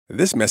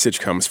This message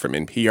comes from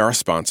NPR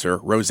sponsor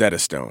Rosetta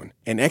Stone,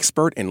 an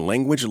expert in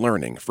language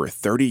learning for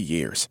 30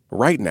 years.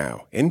 Right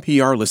now,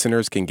 NPR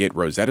listeners can get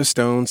Rosetta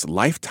Stone's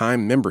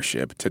lifetime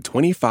membership to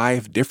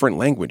 25 different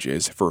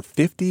languages for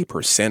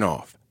 50%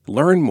 off.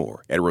 Learn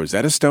more at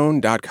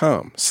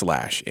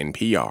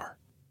rosettastone.com/NPR.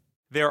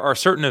 There are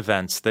certain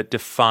events that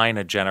define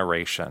a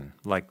generation,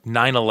 like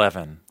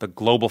 9/11, the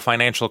global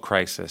financial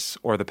crisis,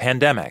 or the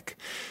pandemic.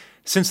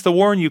 Since the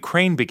war in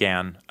Ukraine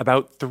began,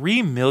 about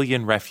 3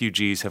 million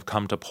refugees have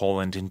come to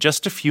Poland in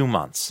just a few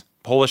months.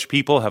 Polish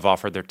people have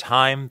offered their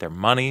time, their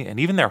money, and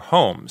even their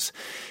homes.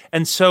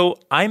 And so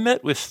I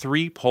met with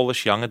 3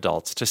 Polish young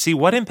adults to see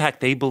what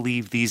impact they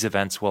believe these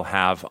events will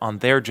have on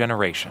their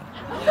generation.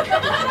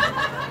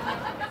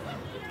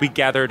 We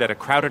gathered at a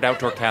crowded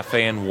outdoor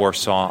cafe in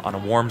Warsaw on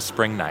a warm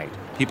spring night.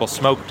 People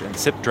smoked and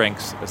sipped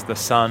drinks as the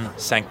sun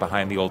sank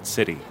behind the old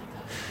city.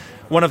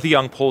 One of the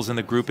young Poles in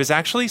the group is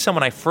actually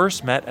someone I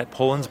first met at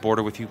Poland's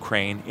border with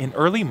Ukraine in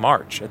early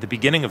March at the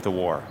beginning of the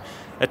war,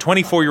 a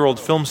 24-year-old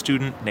film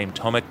student named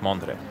Tomek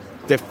Mądry.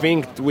 The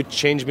thing which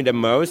changed me the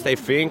most, I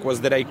think,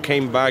 was that I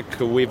came back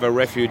with a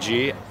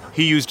refugee.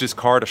 He used his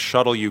car to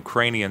shuttle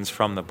Ukrainians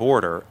from the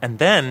border, and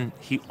then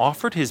he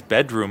offered his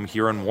bedroom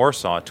here in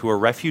Warsaw to a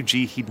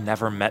refugee he'd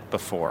never met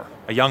before,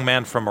 a young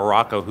man from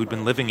Morocco who'd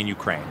been living in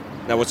Ukraine.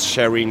 I was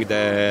sharing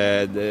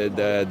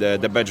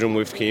the bedroom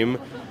with him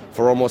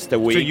for almost a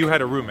week. So you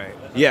had a roommate?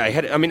 Yeah, I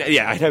had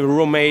a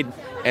roommate,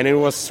 and it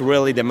was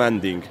really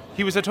demanding.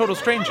 He was a total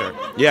stranger?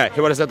 Yeah,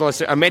 he was a total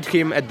stranger. I met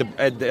him at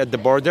the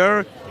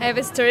border. I have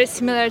a story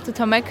similar to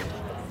Tomek.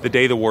 The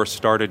day the war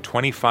started,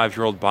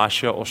 25-year-old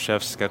Basia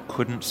Olszewska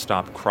couldn't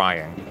stop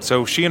crying.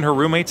 So she and her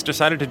roommates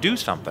decided to do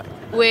something.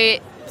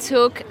 We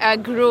took a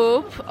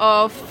group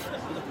of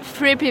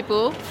 3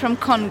 people from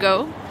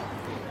Congo.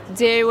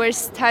 They were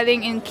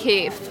studying in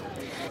Kyiv.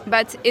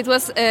 But it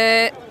was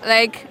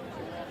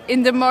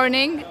in the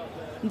morning,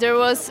 there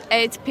was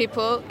 8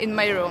 people in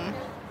my room.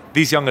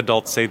 These young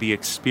adults say the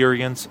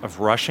experience of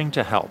rushing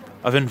to help,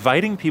 of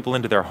inviting people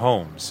into their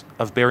homes,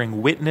 of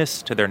bearing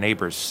witness to their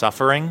neighbors'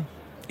 suffering,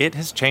 it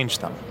has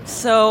changed them.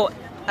 So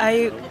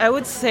I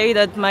would say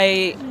that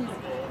my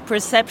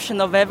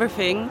perception of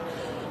everything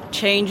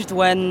changed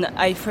when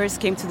I first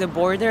came to the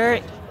border.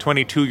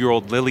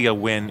 22-year-old Lilia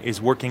Wynn is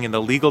working in the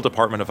legal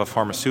department of a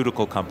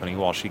pharmaceutical company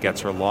while she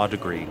gets her law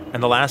degree.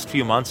 And the last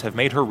few months have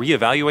made her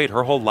reevaluate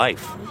her whole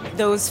life.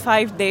 Those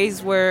 5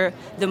 days were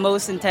the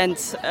most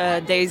intense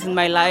days in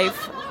my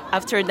life.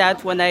 After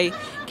that, when I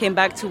came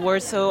back to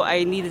Warsaw,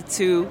 I needed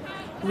to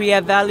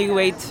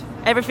reevaluate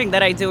everything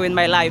that I do in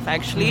my life,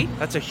 actually.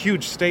 That's a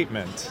huge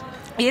statement.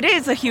 It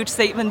is a huge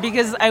statement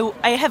because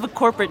I have a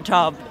corporate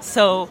job.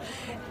 So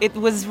it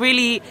was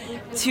really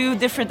 2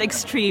 different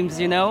extremes,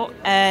 you know?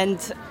 And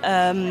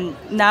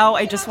now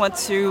I just want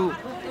to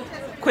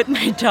quit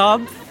my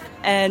job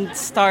and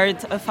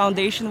start a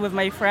foundation with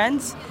my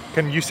friends.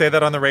 Can you say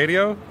that on the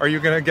radio? Are you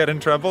going to get in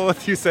trouble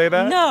if you say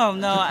that? No.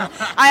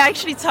 I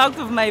actually talked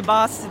with my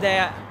boss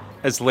today.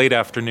 As late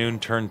afternoon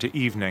turned to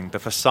evening, the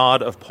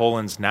facade of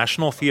Poland's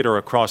National Theater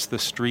across the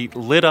street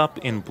lit up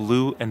in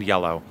blue and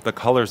yellow, the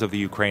colors of the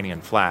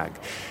Ukrainian flag.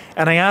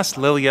 And I asked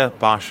Lilia,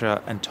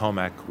 Basia, and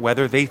Tomek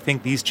whether they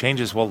think these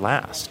changes will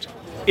last.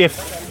 If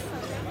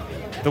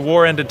the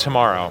war ended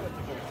tomorrow,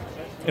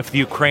 if the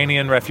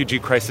Ukrainian refugee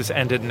crisis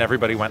ended and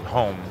everybody went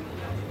home,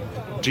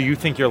 do you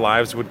think your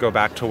lives would go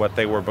back to what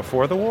they were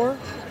before the war?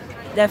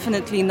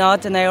 Definitely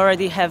not, and I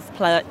already have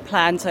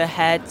plans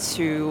ahead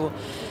to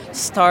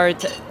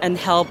start and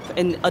help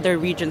in other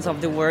regions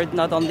of the world,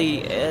 not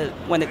only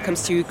when it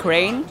comes to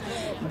Ukraine,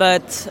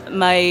 but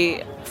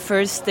my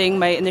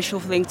initial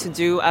thing to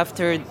do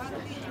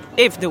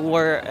if the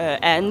war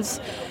ends,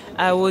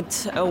 I would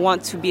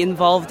want to be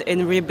involved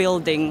in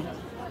rebuilding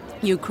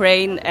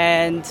Ukraine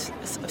and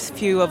a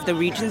few of the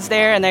regions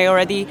there, and I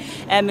already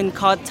am in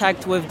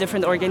contact with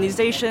different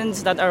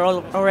organizations that are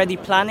already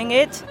planning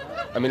it.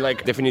 I mean,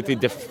 definitely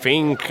the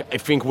thing I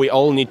think we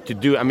all need to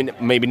do, I mean,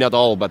 maybe not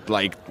all, but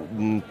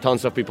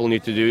tons of people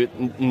need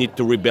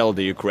to rebuild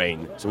the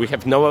Ukraine. So we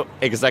have no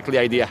exactly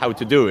idea how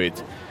to do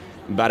it,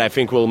 but I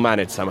think we'll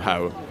manage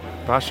somehow.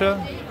 Basia?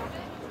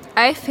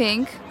 I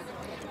think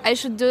I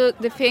should do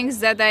the things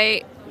that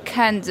I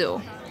can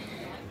do.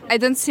 I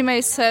don't see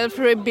myself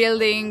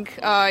rebuilding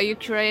a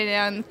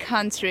Ukrainian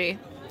country.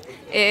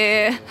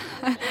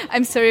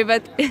 I'm sorry,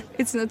 but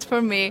it's not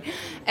for me.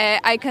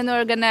 I can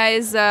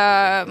organize,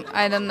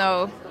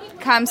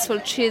 camps for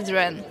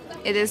children.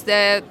 It is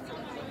the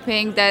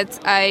thing that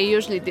I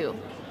usually do.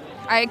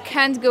 I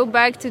can't go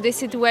back to the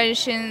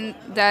situation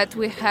that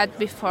we had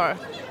before.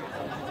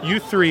 You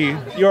 3,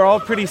 you're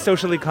all pretty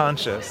socially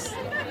conscious.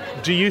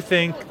 Do you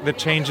think the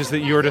changes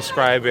that you're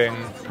describing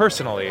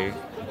personally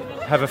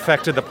have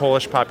affected the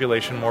Polish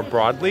population more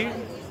broadly?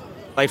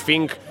 I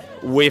think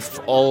with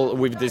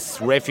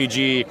this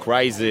refugee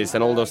crisis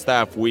and all those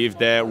stuff, with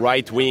the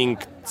right wing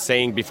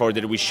saying before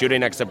that we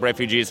shouldn't accept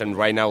refugees, and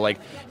right now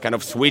kind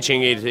of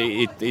switching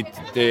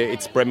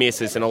its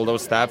premises and all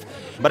those stuff.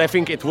 But I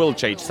think it will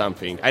change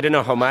something. I don't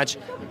know how much,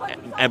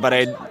 but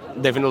I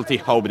definitely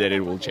hope that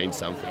it will change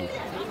something.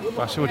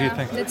 Basha, what do you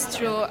think? That's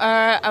true.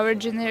 Our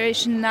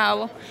generation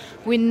now,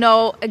 we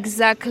know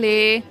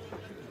exactly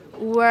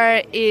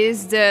where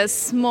is the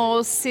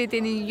small city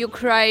in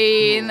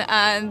Ukraine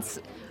and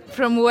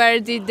from where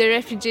did the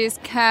refugees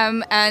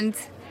come, and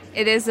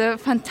it is a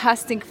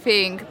fantastic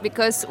thing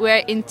because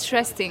we're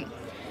interesting.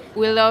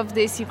 We love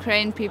these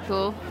Ukrainian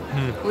people.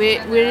 We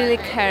really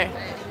care.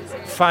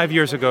 5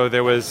 years ago,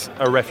 there was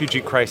a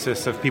refugee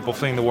crisis of people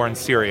fleeing the war in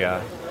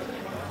Syria,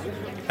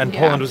 and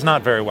Poland was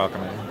not very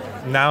welcoming.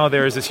 Now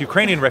there is this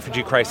Ukrainian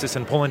refugee crisis,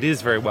 and Poland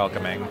is very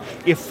welcoming.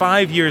 If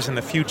 5 years in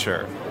the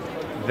future,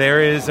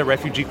 there is a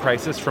refugee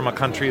crisis from a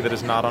country that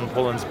is not on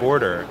Poland's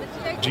border,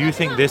 do you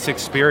think this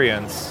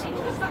experience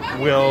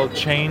will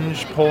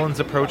change Poland's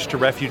approach to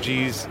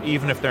refugees,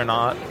 even if they're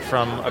not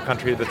from a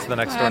country that's the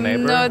next door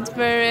neighbor? I'm not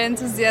very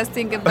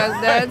enthusiastic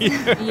about that.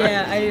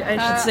 I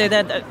should say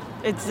that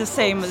it's the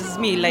same as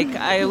me. Like,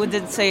 I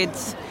wouldn't say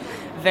it's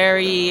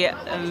very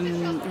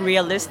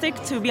realistic,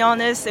 to be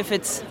honest, if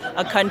it's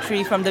a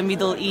country from the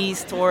Middle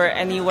East or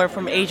anywhere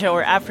from Asia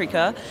or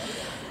Africa,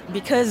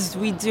 because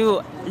we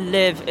do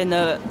live in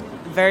a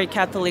very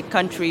Catholic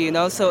country, you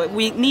know, so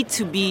we need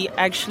to be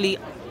actually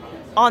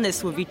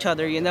honest with each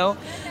other, you know.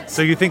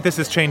 So you think this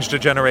has changed a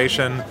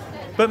generation,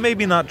 but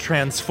maybe not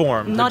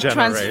transformed not a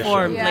generation? Not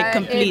transformed, like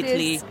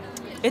completely.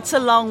 It's a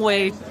long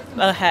way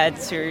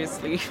ahead,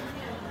 seriously.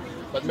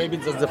 But maybe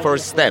that's the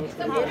first step.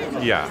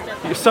 Yeah.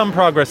 Some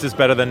progress is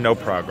better than no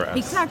progress.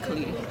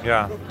 Exactly.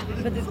 Yeah.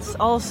 But it's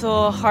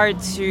also hard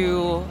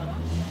to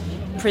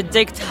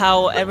predict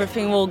how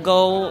everything will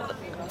go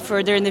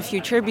further in the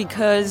future,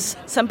 because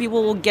some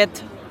people will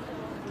get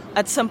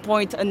at some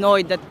point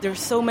annoyed that there's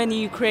so many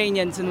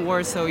Ukrainians in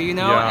Warsaw, you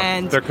know? Yeah,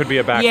 and there could be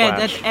a backlash. Yeah,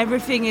 that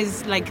everything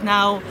is like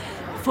now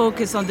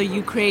focused on the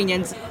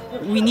Ukrainians.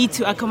 We need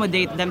to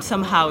accommodate them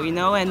somehow, you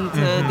know? And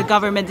the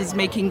government is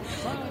making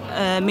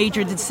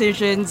major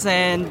decisions,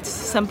 and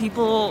some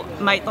people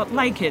might not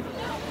like it.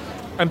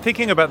 I'm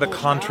thinking about the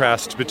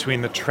contrast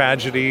between the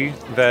tragedy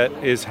that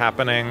is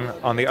happening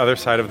on the other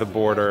side of the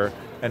border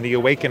and the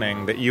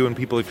awakening that you and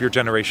people of your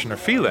generation are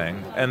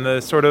feeling, and the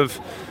sort of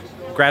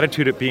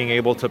gratitude at being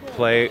able to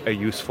play a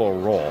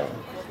useful role.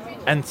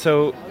 And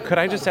so could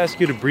I just ask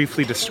you to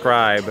briefly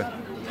describe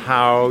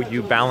how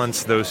you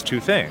balance those two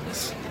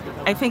things?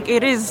 I think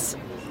it is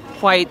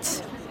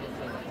quite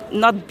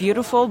not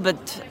beautiful,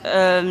 but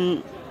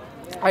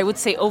I would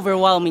say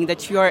overwhelming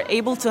that you are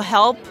able to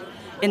help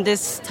in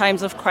these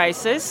times of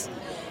crisis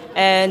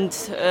and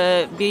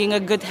being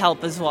a good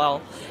help as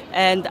well.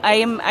 And I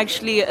am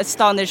actually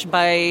astonished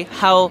by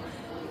how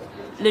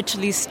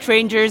literally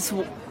strangers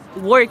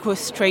work with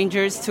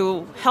strangers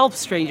to help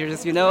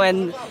strangers, you know,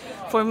 and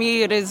for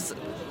me it is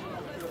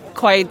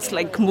quite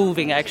like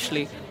moving,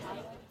 actually.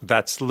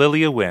 That's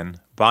Lilia Wynn,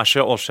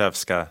 Basia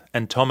Olszewska,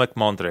 and Tomek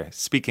Mądry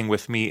speaking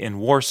with me in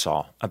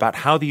Warsaw about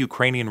how the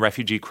Ukrainian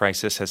refugee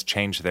crisis has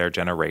changed their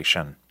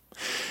generation.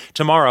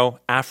 Tomorrow,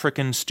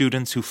 African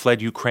students who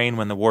fled Ukraine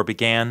when the war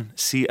began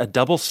see a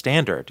double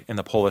standard in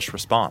the Polish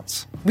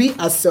response. We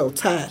are so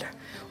tired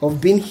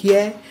of being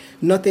here.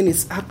 Nothing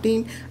is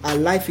happening. Our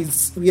life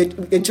is,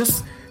 we're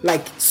just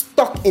like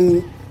stuck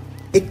in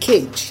a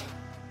cage.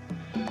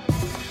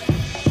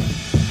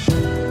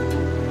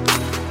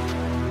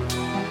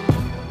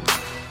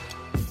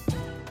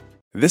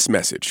 This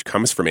message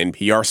comes from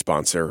NPR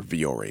sponsor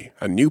Vuori,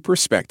 a new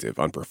perspective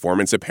on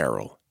performance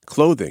apparel.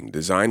 Clothing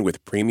designed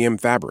with premium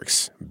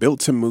fabrics,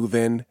 built to move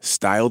in,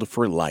 styled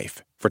for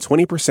life. For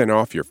 20%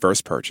 off your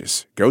first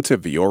purchase, go to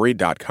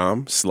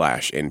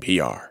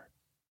vuori.com/NPR.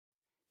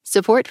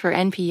 Support for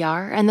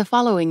NPR and the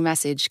following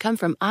message come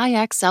from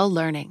IXL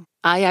Learning.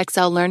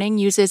 IXL Learning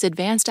uses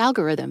advanced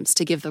algorithms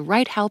to give the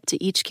right help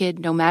to each kid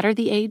no matter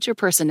the age or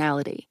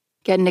personality.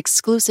 Get an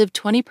exclusive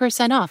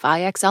 20% off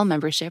IXL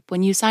membership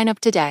when you sign up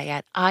today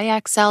at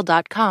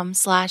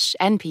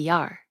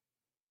IXL.com/NPR.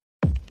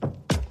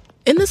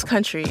 In this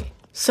country,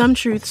 some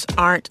truths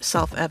aren't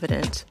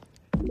self-evident.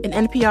 In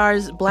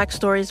NPR's Black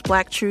Stories,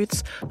 Black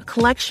Truths, a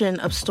collection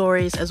of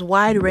stories as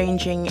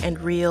wide-ranging and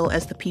real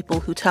as the people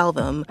who tell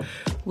them,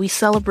 we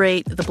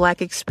celebrate the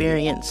Black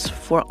experience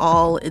for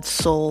all its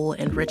soul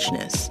and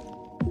richness.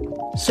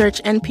 Search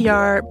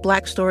NPR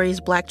Black Stories,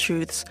 Black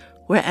Truths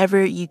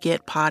wherever you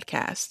get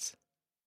podcasts.